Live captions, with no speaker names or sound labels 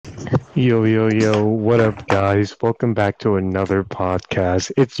Yo, yo, yo, what up, guys? Welcome back to another podcast.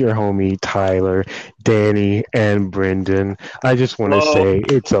 It's your homie Tyler, Danny, and Brendan. I just want to Hello. say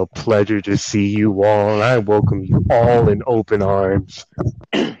it's a pleasure to see you all, and I welcome you all in open arms.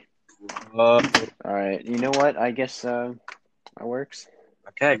 Uh, All right, you know what? I guess that works.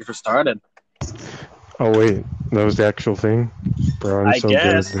 okay, I guess we're started. Oh, wait, that was the actual thing? Bro, I'm I so good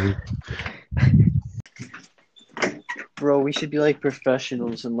at guess. this. Bro, we should be like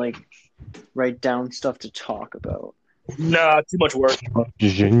professionals and like write down stuff to talk about. Nah, too much work.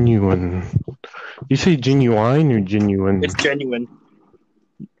 Genuine. You say genuine or genuine? It's genuine.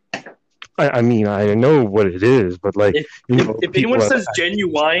 I mean, I know what it is, but like, If you if, know, if people anyone have. says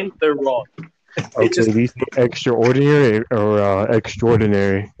genuine, they're wrong. Okay, It's just do you say extraordinary or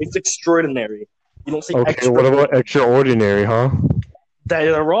extraordinary? it's extraordinary. You don't say Okay, what extra. about extraordinary, huh?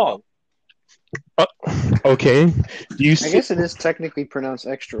 They're wrong. Okay, do you I say guess it is technically pronounced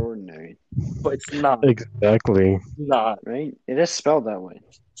extraordinary, But it's not. exactly? Not. right? It is spelled that way.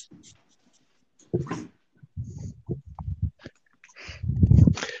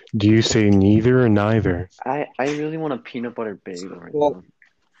 Do you say neither or neither? I really want a peanut butter bagel right Well, now.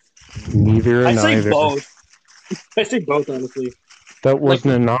 Neither or I say neither. both. I say both, honestly. That Like,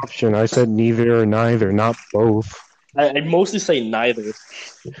 wasn't an option. I said neither or neither, not both. I mostly say neither.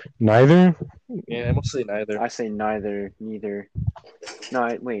 Neither? Yeah, I mostly say neither. I say neither, neither.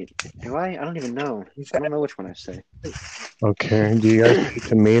 No, wait. Do I? I don't even know. I don't know which one I say. Okay. Do you guys say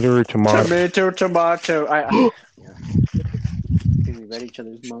tomato or tomato? Tomato. Yeah. Can we read each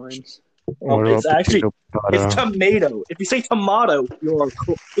other's minds? What It's about actually potato? it's tomato. If you say tomato, you are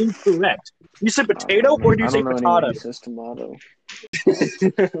incorrect. You say potato or do you I say don't know anyone potato? who says tomato.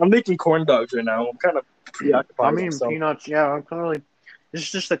 I'm making corn dogs right now. I'm kind of preoccupied I with mean, myself. peanuts. Yeah, I'm clearly. This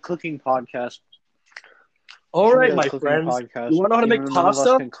is just a cooking podcast. All right, Should be a my cooking friends. podcast, You want to know how to make even though none of us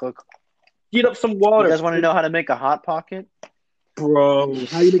pasta? can cook. Heat up some You water. guys want to know how to make a hot pocket? Bro,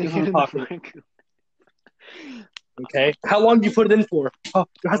 how you make a hot pocket? Okay. How long do you put it in for? Oh,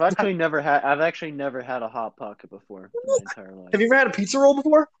 I've actually never had a hot pocket before in my entire life. have you ever had a pizza roll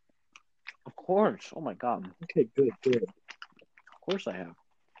before? Of course. Oh my god. Okay, good. Of course I have.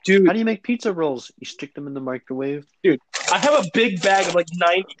 Dude, How do you make pizza rolls? You stick them in the microwave. I have a big bag of like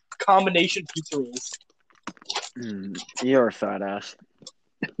 90 combination pizza rolls. You're a fat ass.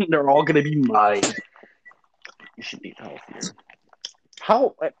 They're all gonna be mine. You should eat healthier.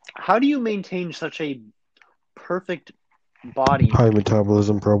 How do you maintain such a perfect body? High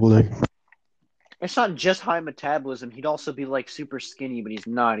metabolism, probably. It's not just high metabolism. He'd also be like super skinny, but he's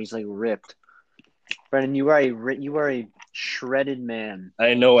not. He's like ripped. Brendan, you are a shredded man,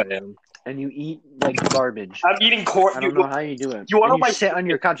 I know I am. and you eat like garbage. I'm eating corn. I don't know how you do it. You want And my sit on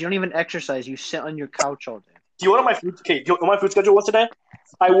your couch. You don't even exercise. You sit on your couch all day. Do you want my food? Okay, do you know what my food schedule was today?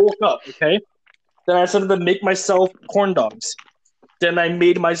 I woke up, okay? Then I started to make myself corn dogs. Then I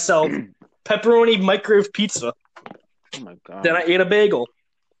made myself pepperoni microwave pizza. Oh my god. Then I ate a bagel.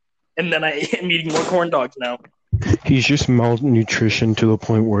 And then I am eating more corn dogs now. He's just malnutrition to the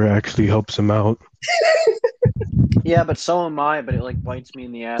point where it actually helps him out. Yeah, but so am I. But it like bites me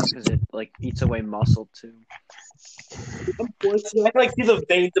in the ass because it like eats away muscle too. I can like see the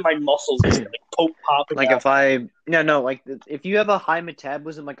veins in my muscles just like popping Like out. like if you have a high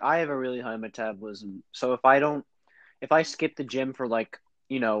metabolism, like I have a really high metabolism. So if I skip the gym for like,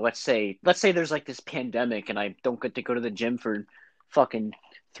 let's say there's like this pandemic and I don't get to go to the gym for fucking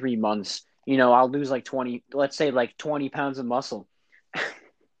 3 months, I'll lose like 20 pounds of muscle.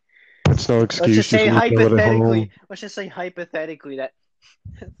 That's no excuse. Let's just say You can do it at home. hypothetically that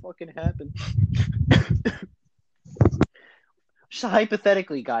fucking happened. Just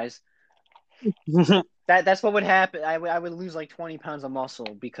hypothetically, guys. That's what would happen. I would lose like 20 pounds of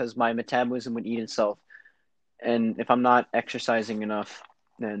muscle because my metabolism would eat itself. And if I'm not exercising enough,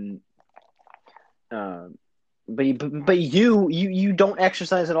 then but you don't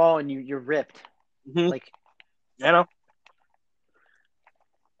exercise at all and you're ripped. Mhm. Like, I know.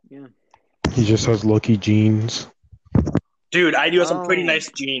 yeah. He just has lucky genes. Dude, I do have some pretty Oh. nice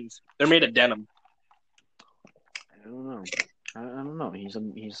jeans. They're made of denim. I don't know. I don't know.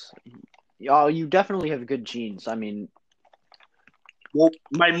 Oh, you definitely have good genes. I mean, Well,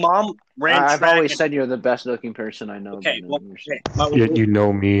 my mom ran I've track. always and- said you're the best looking person I know. okay, but well, no, okay. Yet you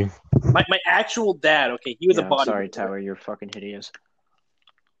know me. My actual dad, okay, he was a yeah, bodybuilder. sorry, Tyler, you're fucking hideous.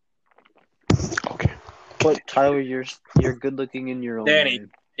 Okay. But Tyler, you're good looking in your own Danny. way.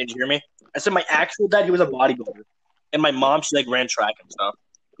 Did you hear me? I said my actual dad, he was a bodybuilder. And my mom, she like ran track and stuff.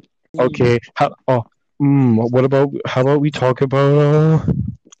 Okay. How about we talk about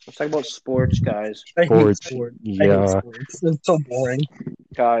Let's talk about sports, guys. I hate sports? sports. I hate Yeah. sports. It's so boring.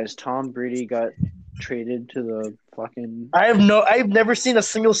 Guys, Tom Brady got traded to the fucking. I've never seen a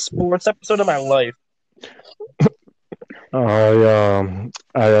single sports episode in my life.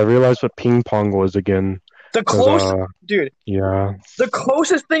 I realized what ping pong was again. The 'Cause, closest, dude, yeah. the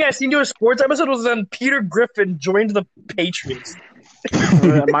closest thing I seen to a sports episode was when Peter Griffin joined the Patriots.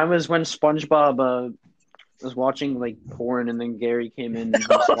 Mine was when SpongeBob was watching like porn, and then Gary came in and he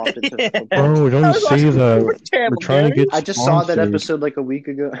swapped it to Yeah. football. Bro, I don't was say watching that. Sports Channel, We're trying to Gary. get I just saw that sponsored. episode like a week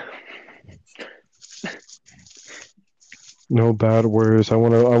ago. No bad words. I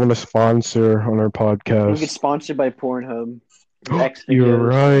wanna sponsor on our We get podcast. sponsored by Pornhub. X You're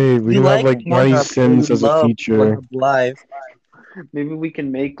videos. right. We You have like Pornhub, nice sense you as a love feature. Pornhub Live. Maybe we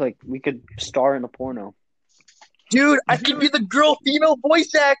can we could star in a porno. Dude, I can be the female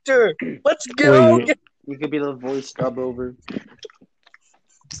voice actor. Let's go. Wait, You could be the voice dub over.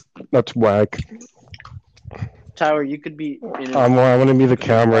 that's whack. Tyler, you could be in I want to be the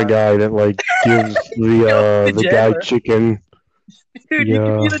camera guy that like gives the guy janitor. chicken. Dude, you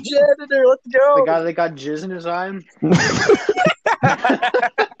can be the janitor. Let's the go. guy that got jizz in his eye.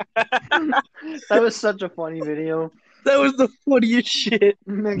 That was such a funny video. That was the funniest shit.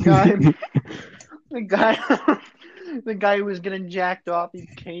 The guy who was getting jacked off, he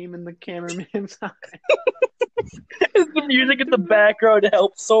came in the cameraman's eye. The music in the background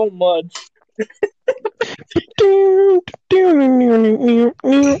helps so much.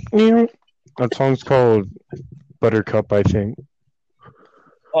 That song's called Buttercup, I think.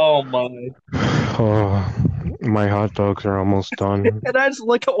 Oh my. Oh, my hot dogs are almost done. And I just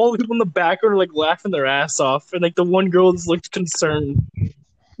like how all the people in the background are like laughing their ass off, and like the one girl just looks concerned.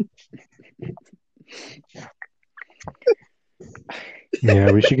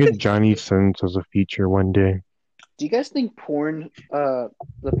 Yeah, we should get Johnny Sins as a feature one day. Do you guys think the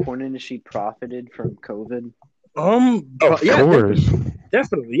porn industry profited from COVID? Of yeah, course.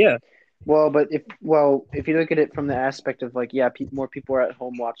 definitely, yeah. Well, if you look at it from the aspect of like, yeah, more people are at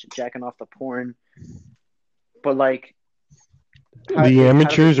home jacking off the porn, but like The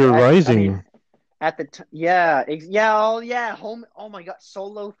amateurs are rising. at the home. Oh my god,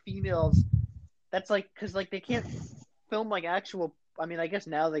 solo females. That's like because like they can't film like actual. I mean, I guess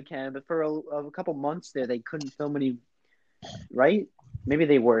now they can, but for a couple months there, they couldn't film any. Right? Maybe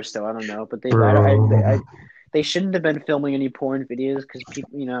they were still. I don't know, but they shouldn't have been filming any porn videos because people,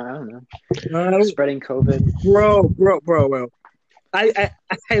 I don't know, spreading COVID. Bro.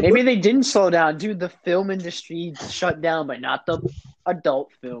 Maybe they didn't slow down, dude. The film industry shut down, but not the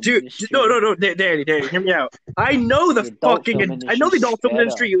adult film industry. No, Danny, hear me out. I know the adult film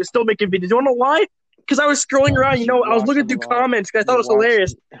industry was still making videos. You wanna know why? Because I was scrolling around, I was looking through comments because I thought it was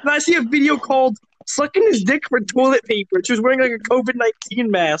hilarious. And I see a video called "Sucking His Dick for Toilet Paper." She was wearing like a COVID-19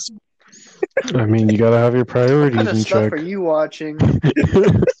 mask. I mean, you gotta have your What priorities kind of in stuff check. are you watching?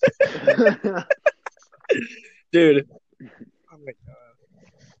 Dude. Oh my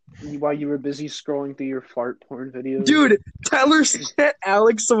god. While you were busy scrolling through your fart porn videos? Dude, Tyler sent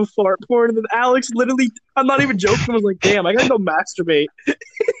Alex some fart porn, and then Alex literally, I'm not even joking, was like, damn, I gotta go masturbate. He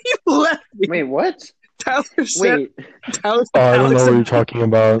left me. Wait, what? Tyler sent I don't know Alex what you're talking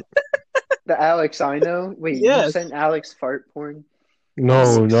about. The Alex I know? Wait, Yes. you sent Alex fart porn?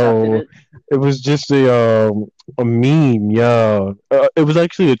 No. Accepted It was just a meme. Yeah, it was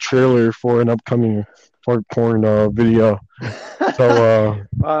actually a trailer for an upcoming fart porn video. So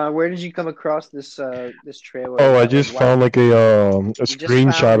where did you come across this trailer? I just found like a You just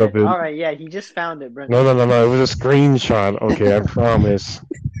screenshot found of it. All right, yeah, he just found it, Brendan. No, it was a screenshot. Okay, I promise.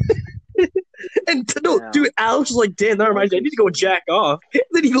 And Yeah. dude, Alex was like, damn, that reminds me, I need to go jack off. And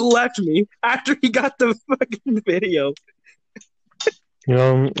then he left me after he got the fucking video.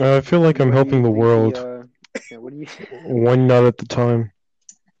 I feel like I'm helping the world What do you? one nut at a time.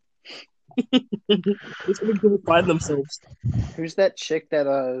 It's when people find themselves. Who's that chick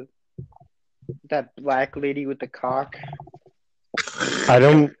that black lady with the cock? I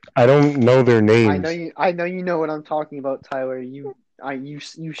don't know their names. I know you know what I'm talking about, Tyler. You like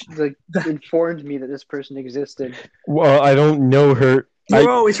informed me that this person existed. Well, I don't know her.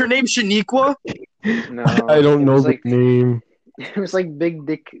 Bro, is her name Shaniqua? No, I don't know the name. It was like Big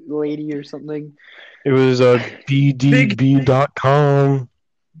Dick Lady or something. It was bdb.com.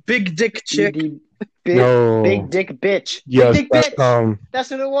 Big dick chick. No. Big Dick Bitch. Yes, Big Dick Bitch. That's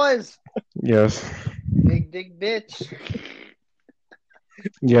what it was. Yes. Big Dick Bitch.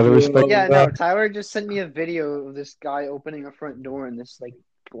 Yeah, the respect. Yeah, no, Tyler just sent me a video of this guy opening a front door and this like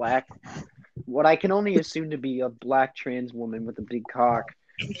black, what I can only assume to be a black trans woman with a big cock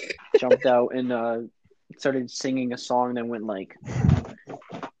jumped out and started singing a song that went like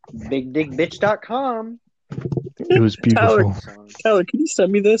BigDickBitch.com. It was beautiful. Tyler, can you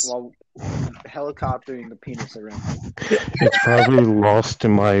send me this? While helicoptering the penis around. It's probably lost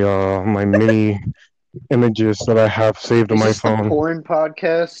in my my mini images that I have saved on my phone. The porn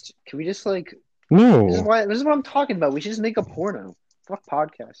podcast? Can we just like? No. This is what I'm talking about. We should just make a porno. Fuck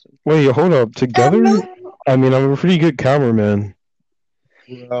podcasting. Wait, hold up. Together? I mean, I'm a pretty good cameraman.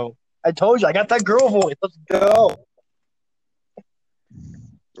 Bro, I told you I got that girl voice. Let's go.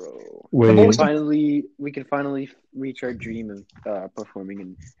 Bro, Wait. we can finally reach our dream of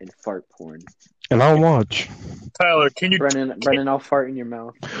performing in fart porn. And I'll watch. Tyler, can you? Brennan, I'll fart in your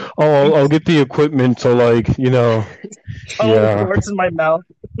mouth. Oh, I'll get the equipment to like, you know. Yeah. Farts in my mouth.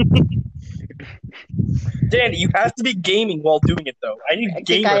 Danny, you have to be gaming while doing it though. I need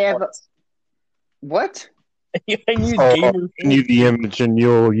gamer farts. What? I need gamer. I need the image, and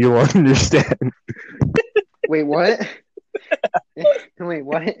you'll understand. Wait, what? Wait,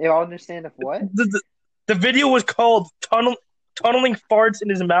 what? You'll understand if what? The video was called tunneling farts in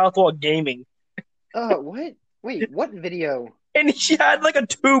his mouth while gaming. What? Wait, what video? And she had like a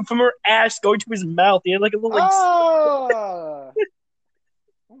tube from her ass going to his mouth. He had like a little like. Oh!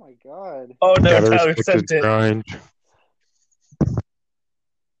 Oh my god. Oh no, Tyler sent it. Grind.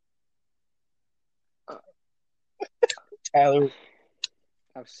 Tyler.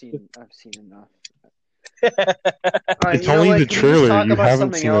 I've seen enough. It's only the trailer. You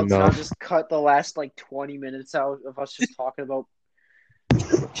haven't seen enough. I'll just cut the last like 20 minutes out of us just talking about.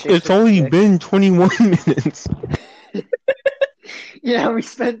 It's only been 21 minutes. Yeah, we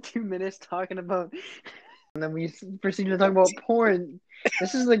spent 2 minutes talking about, and then we proceeded to talk about porn.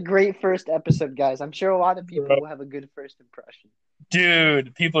 This is a great first episode, guys. I'm sure a lot of people will have a good first impression.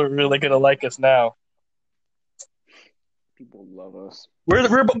 Dude, people are really gonna like us now. People love us.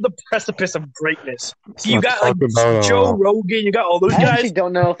 We're above the precipice of greatness. So you got like Joe Rogan, you got all those guys. I actually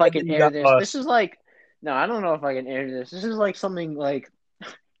don't know if I can air this. This is like, no, I don't know if I can air this. This is like something like,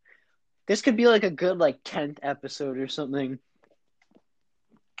 this could be like a good like 10th episode or something.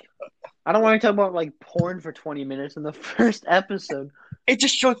 I don't want to talk about like porn for 20 minutes in the first episode. It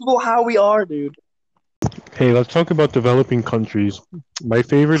just shows people how we are, dude. Hey, let's talk about developing countries. My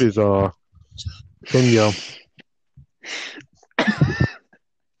favorite is Kenya.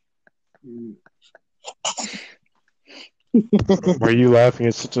 Why are you laughing?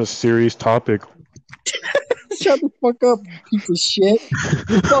 It's such a serious topic. Shut the fuck up, piece of shit.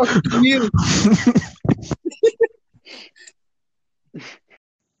 Fuck you.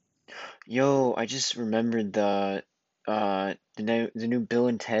 Yo, I just remembered the new Bill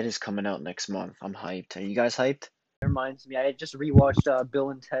and Ted is coming out next month. I'm hyped. Are you guys hyped? It reminds me, I just rewatched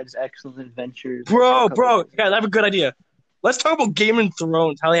Bill and Ted's Excellent Adventures. Bro, guys, I have a good idea. Let's talk about Game of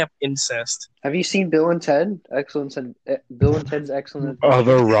Thrones, how they have incest. Have you seen Bill and Ted? Bill and Ted's Excellent Adventures.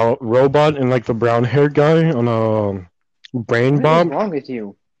 The robot and like the brown-haired guy on a brain bomb. What's wrong with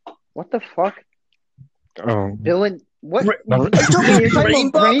you? What the fuck? Oh. Bill and what?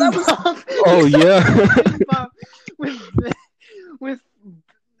 Brain bomb? Oh yeah. with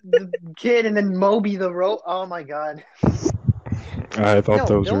the kid and then Moby the Oh my god. I thought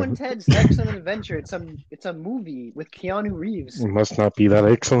those Bill were. and Ted's Excellent Adventure. It's a movie with Keanu Reeves. It must not be that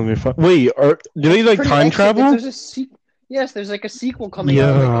excellent. Wait, do they like time travel? Yes, there's like a sequel coming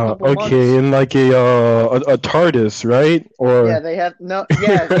out. Yeah, okay, in like a TARDIS, right? Or yeah, they have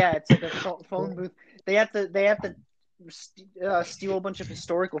it's like a phone booth. They have to steal a bunch of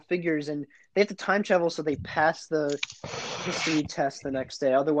historical figures, and they have to time travel so they pass the history test the next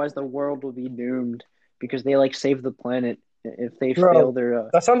day. Otherwise, the world will be doomed because they like save the planet if they fail their.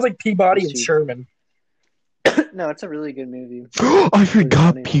 That sounds like Peabody and Sherman. No, it's a really good movie. I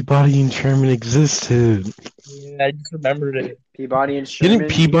forgot Peabody and Sherman existed. Yeah, I just remembered it. Peabody and Sherman.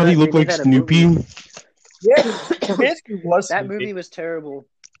 Didn't Peabody look like Snoopy? Yeah, basically was. That movie was terrible.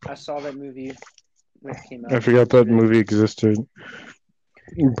 I saw that movie when it came out. I forgot that movie existed.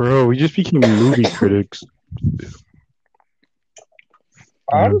 Bro, we just became movie critics.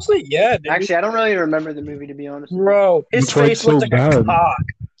 Honestly, yeah. Dude. Actually, I don't really remember the movie, to be honest. Bro, his face looked like a cock.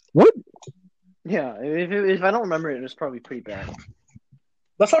 What? Yeah, if I don't remember it, it was probably pretty bad.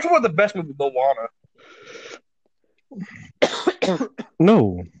 Let's talk about the best movie, Moana.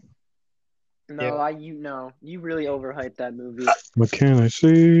 No. No, you really overhyped that movie. What can I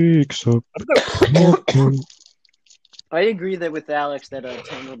say except I agree that with Alex that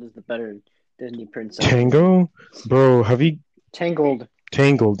Tangled is the better Disney princess. Tango? Bro, have you Tangled.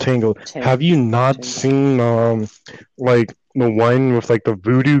 Have you not seen like the one with like the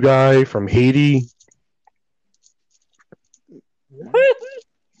voodoo guy from Haiti? What?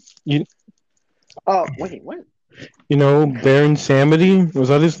 Oh, wait, what? You know, Baron Samedi? Was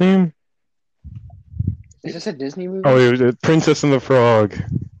that his name? Is this a Disney movie? Oh, it was Princess and the Frog.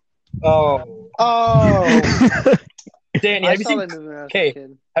 Oh, Danny, I have you saw seen? that movie when I was a Okay,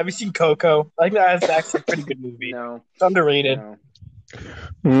 kid. have you seen Coco? I think that's actually a pretty good movie. No, It's underrated.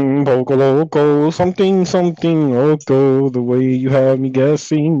 no. Poco Loco, something, something, loco. The way you have me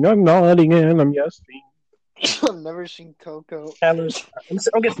guessing, I'm nodding and I'm guessing. I've never seen Coco. Tyler's,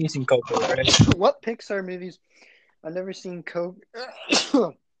 I'm guessing you've seen Coco, right? What Pixar movies? I've never seen Coco.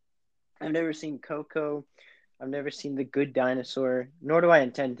 I've never seen Coco. I've never seen The Good Dinosaur. Nor do I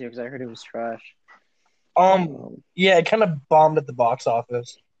intend to because I heard it was trash. Yeah, it kind of bombed at the box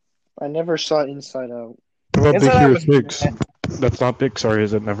office. I never saw Inside Out. What about Inside Big Out Hero was 6? bad. That's not Pixar,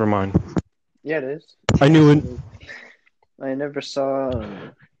 is it? Never mind. Yeah, it is. I knew it. I never saw.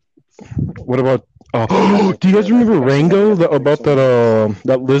 What about? Do you guys remember Rango? About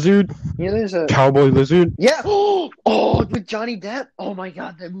that lizard, Yeah, there's a cowboy lizard? Yeah. Oh, with Johnny Depp. Oh my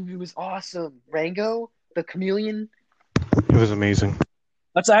God, that movie was awesome. Rango, the chameleon. It was amazing.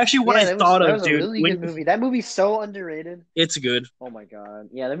 That's actually what I thought that of, was dude. a really good movie. That movie's so underrated. It's good. Oh my God.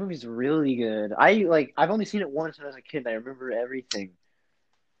 Yeah, that movie's really good. I've only seen it once when I was a kid and I remember everything.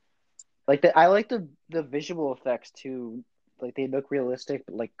 I like the visual effects too. Like they look realistic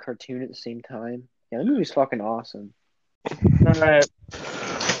but like cartoon at the same time. Yeah, that movie's fucking awesome. All right.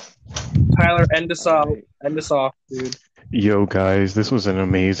 Tyler, end us off. End us off, dude. Yo, guys, this was an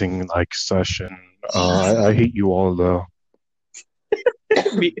amazing session. I hate you all though.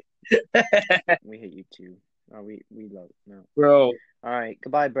 We hate you too. Oh, we love no. Bro. All right.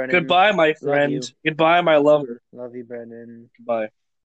 Goodbye, Brennan. Goodbye, my friend. Goodbye, my lover. Love you, Brennan. Goodbye.